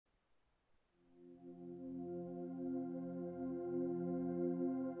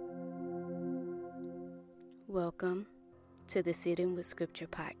Welcome to the Sitting with Scripture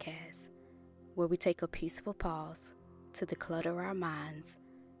podcast, where we take a peaceful pause to declutter our minds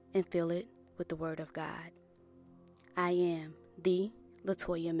and fill it with the Word of God. I am the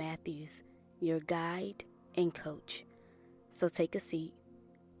Latoya Matthews, your guide and coach. So take a seat,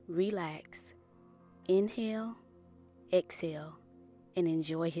 relax, inhale, exhale, and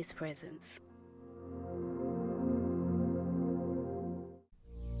enjoy His presence.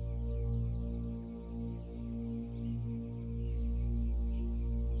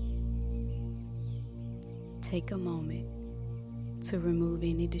 Take a moment to remove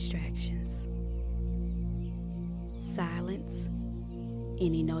any distractions. Silence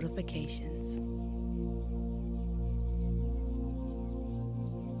any notifications.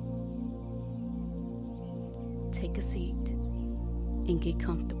 Take a seat and get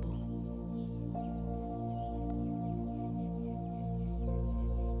comfortable.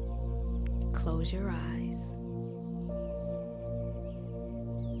 Close your eyes.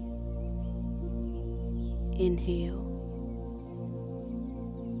 Inhale.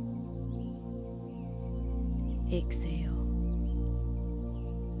 Exhale.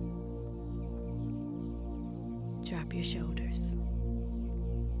 Drop your shoulders.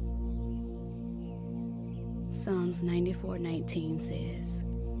 Psalms 94:19 says,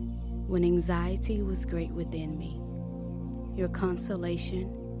 "When anxiety was great within me, your consolation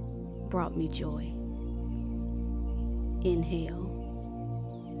brought me joy." Inhale.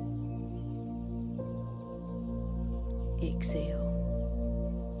 Exhale.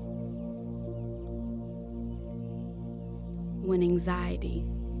 When anxiety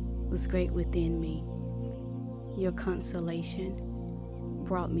was great within me, your consolation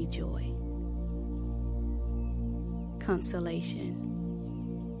brought me joy. Consolation,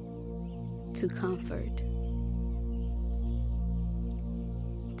 to comfort.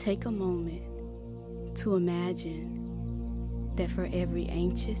 Take a moment to imagine that for every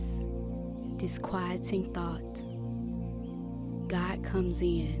anxious, disquieting thought, God comes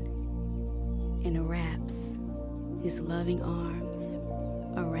in and wraps His loving arms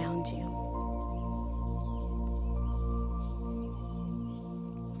around you.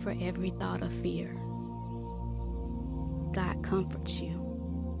 For every thought of fear, God comforts you.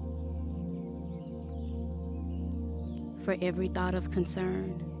 For every thought of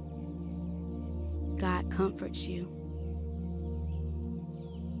concern, God comforts you.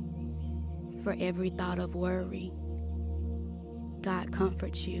 For every thought of worry, God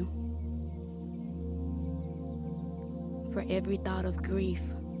comforts you. For every thought of grief,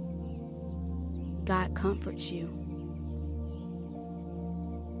 God comforts you.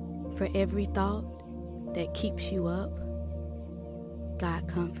 For every thought that keeps you up, God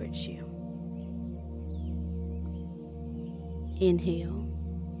comforts you. Inhale.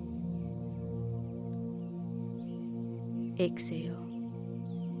 Exhale.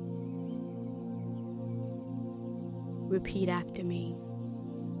 Repeat after me.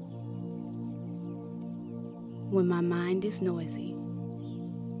 When my mind is noisy,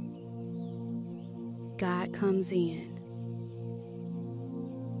 God comes in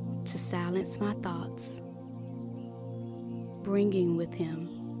to silence my thoughts, bringing with Him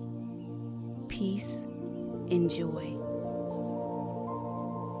peace and joy.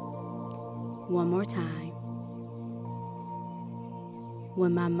 One more time.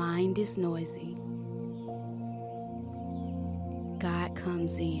 When my mind is noisy, God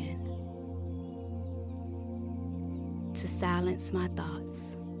comes in to silence my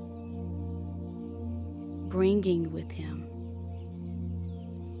thoughts, bringing with Him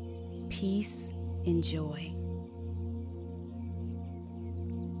peace and joy.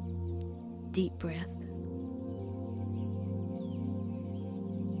 Deep breath.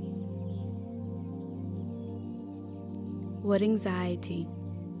 What anxiety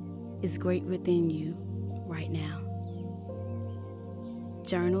is great within you right now?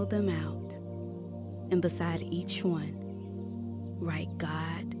 Journal them out, and beside each one, write,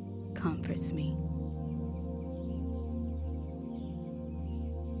 "God comforts me."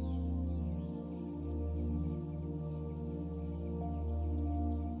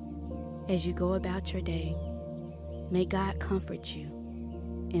 As you go about your day, may God comfort you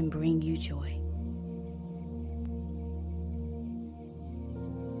and bring you joy.